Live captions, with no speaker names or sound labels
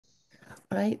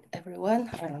All right, everyone,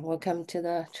 welcome to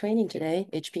the training today,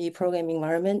 HPE Programming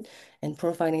Environment and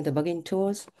Profiling Debugging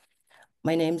Tools.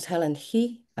 My name is Helen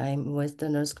He. I'm with the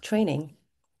NERSC training.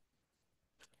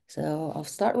 So I'll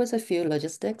start with a few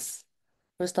logistics.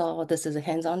 First of all, this is a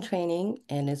hands-on training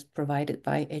and is provided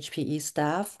by HPE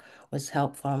staff with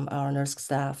help from our NERSC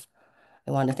staff.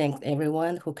 I want to thank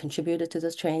everyone who contributed to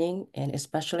this training and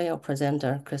especially our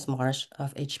presenter, Chris Marsh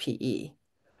of HPE.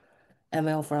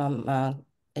 ML from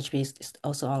HPE is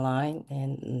also online,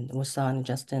 and Wusan and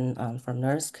Justin from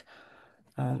NERSC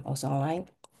also online.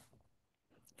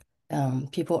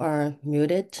 People are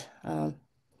muted,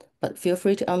 but feel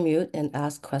free to unmute and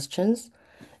ask questions.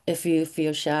 If you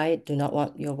feel shy, do not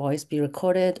want your voice be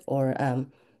recorded or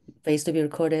face to be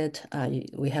recorded,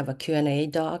 we have a Q&A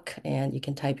doc, and you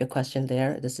can type your question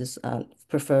there. This is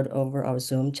preferred over our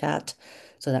Zoom chat,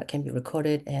 so that can be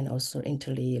recorded and also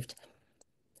interleaved.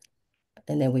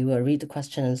 And then we will read the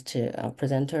questions to our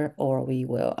presenter, or we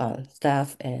will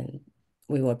staff, and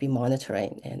we will be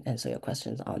monitoring and answer your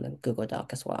questions on the Google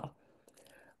Doc as well.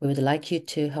 We would like you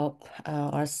to help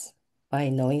us by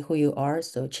knowing who you are.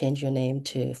 So change your name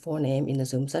to full name in the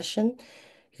Zoom session.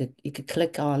 You could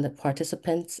click on the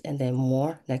participants and then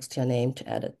more next to your name to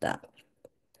edit that.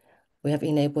 We have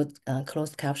enabled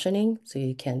closed captioning, so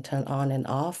you can turn on and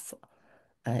off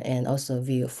and also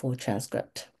view a full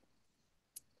transcript.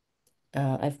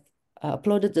 I've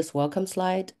uploaded this welcome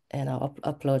slide, and I'll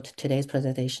upload today's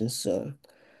presentation soon.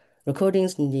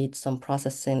 Recordings need some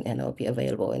processing, and it'll be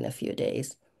available in a few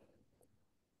days.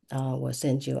 We'll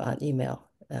send you an email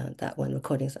that when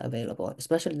recordings are available.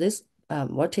 Especially this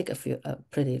will take a few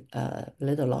pretty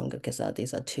little longer because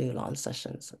these are 2 long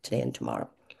sessions, today and tomorrow.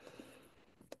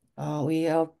 We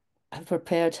have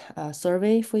prepared a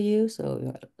survey for you,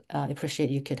 so I appreciate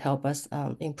you could help us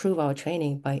improve our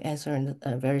training by answering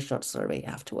a very short survey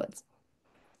afterwards.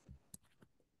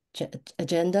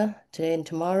 Agenda today and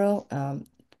tomorrow,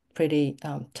 pretty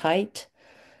tight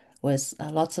with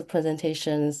lots of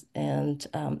presentations and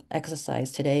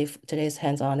exercise. Today's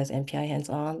hands-on is MPI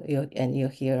hands-on, and you'll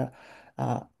hear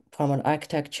formal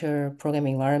architecture,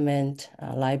 programming environment,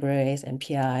 libraries,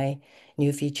 MPI,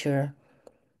 new feature.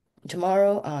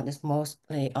 Tomorrow is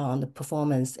mostly on the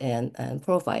performance and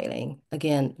profiling.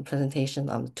 Again, presentation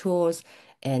on the tools,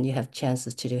 and you have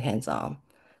chances to do hands-on.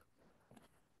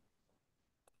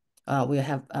 We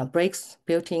have breaks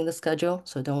built in the schedule,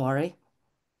 so don't worry.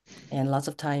 And lots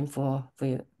of time for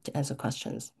you to answer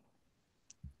questions.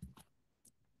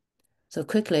 So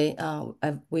quickly,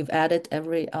 we've added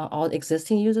all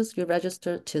existing users you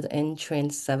registered to the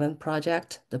NTrain 7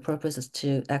 project. The purpose is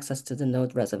to access to the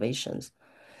node reservations.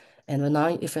 And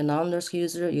if you're a non-NERSC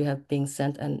user, you have been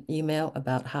sent an email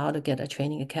about how to get a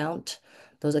training account.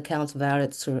 Those accounts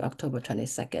valid through October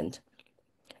 22nd.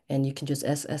 And you can use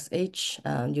SSH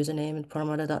username and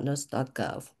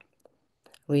parameter.nersc.gov.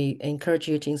 We encourage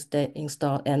you to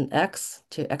install NX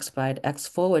to expedite X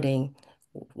forwarding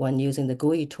when using the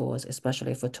GUI tools,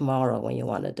 especially for tomorrow when you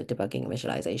wanted the debugging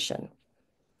visualization.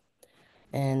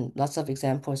 And lots of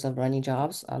examples of running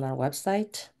jobs on our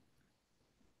website.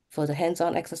 For the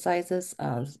hands-on exercises,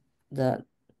 the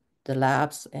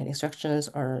labs and instructions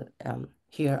are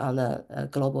here on the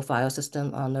global file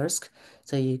system on NERSC.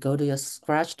 So you go to your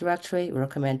Scratch directory. We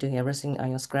recommend doing everything on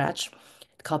your Scratch.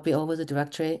 Copy over the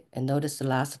directory and notice the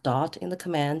last dot in the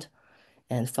command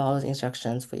and follow the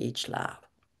instructions for each lab.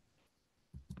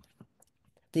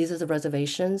 These are the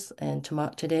reservations, and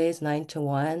today is 9 to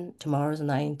 1, tomorrow is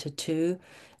 9 to 2,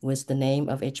 with the name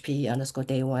of HPE underscore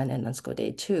day 1 and underscore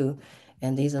day 2.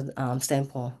 And these are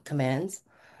sample commands.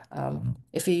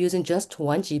 If you're using just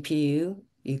one GPU,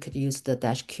 you could use the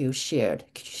 -q shared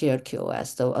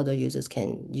QoS, so other users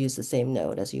can use the same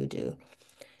node as you do.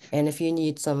 And if you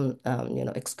need some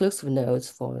exclusive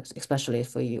nodes especially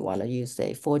if you want to use,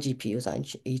 say, 4 GPUs on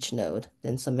each node,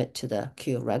 then submit to the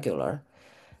queue regular.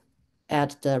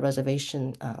 Add the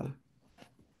reservation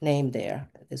name there.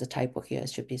 There's a typo here,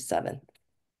 it should be 7.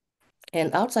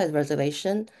 And outside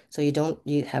reservation, so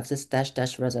you have this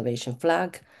 -- reservation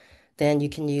flag, then you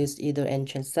can use either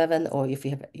NTrain 7, or if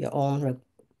you have your own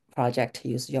project,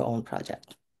 use your own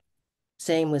project.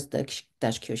 Same with the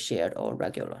 -q shared or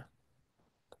regular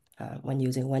when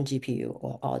using one GPU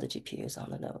or all the GPUs on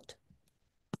the node.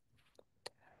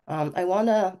 I want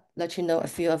to let you know a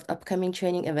few of upcoming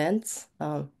training events.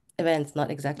 Events, not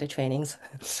exactly trainings.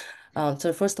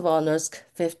 So first of all, NERSC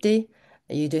 50,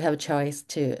 you do have a choice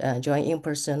to join in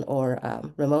person or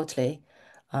remotely.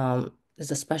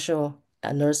 There's a special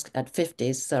NERSC at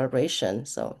 50 celebration,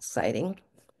 so exciting.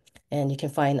 And you can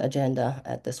find agenda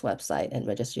at this website and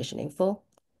registration info.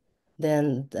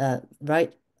 Then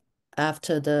right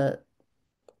after the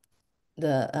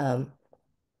Nurse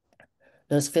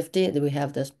 50, we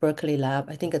have this Berkeley lab.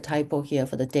 I think a typo here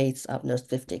for the dates of Nurse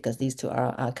 50 because these two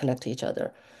are connect to each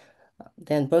other.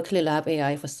 Then Berkeley Lab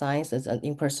AI for Science is an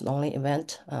in-person only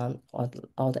event on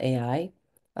all the AI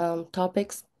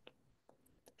topics.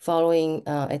 Following,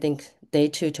 I think, day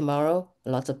 2 tomorrow,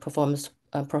 lots of performance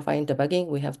profiling debugging.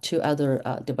 We have 2 other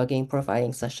debugging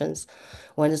profiling sessions.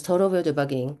 One is total view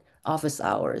debugging, office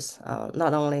hours.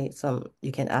 Not only some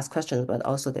you can ask questions, but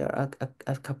also there are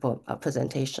a couple of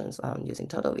presentations using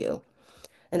total view.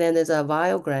 And then there's a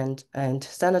vial grant and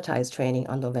sanitize training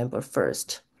on November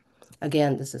 1st.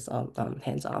 Again, this is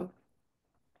hands-on.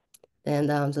 And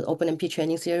the OpenMP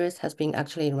training series has been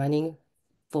actually running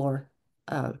for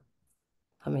how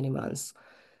many months?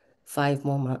 5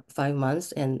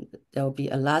 months, and there will be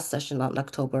a last session on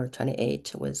October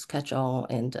 28 with catch-all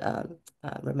and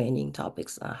remaining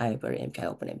topics, hybrid MPI,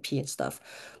 OpenMP and stuff.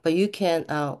 But you can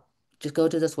just go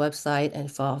to this website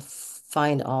and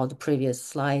find all the previous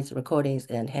slides, recordings,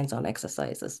 and hands-on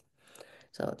exercises.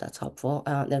 So that's helpful.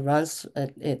 It runs,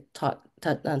 it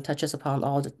touches upon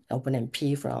all the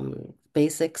OpenMP from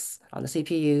basics on the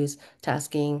CPUs,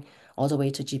 tasking, all the way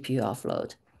to GPU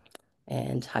offload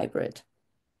and hybrid.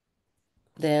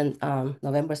 Then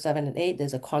November 7 and 8,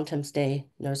 there's a Quantum Day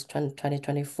NERSC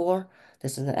 2024.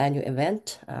 This is an annual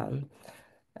event.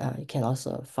 You can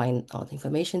also find all the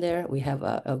information there. We have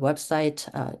a website,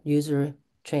 user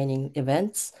training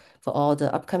events for all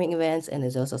the upcoming events, and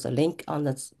there's also a link on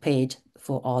this page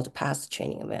for all the past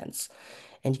training events.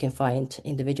 And you can find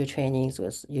individual trainings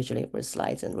usually with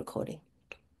slides and recording.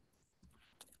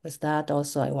 With that,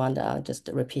 also, I want to just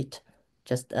repeat,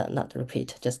 not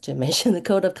repeat, just to mention the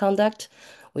code of conduct.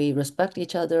 We respect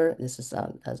each other. This is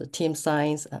as a team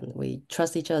science, and we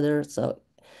trust each other. So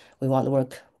we want to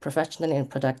work professionally and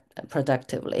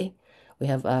productively. We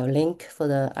have a link for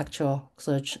the actual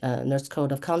search NERSC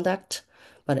code of conduct,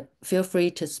 but feel free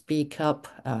to speak up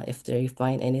if you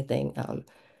find anything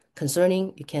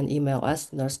concerning. You can email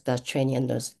us,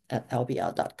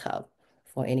 nersc-training@lbl.com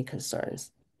for any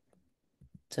concerns.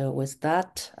 So with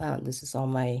that, this is all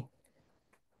my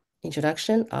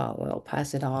introduction. We'll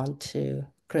pass it on to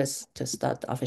Chris to start the official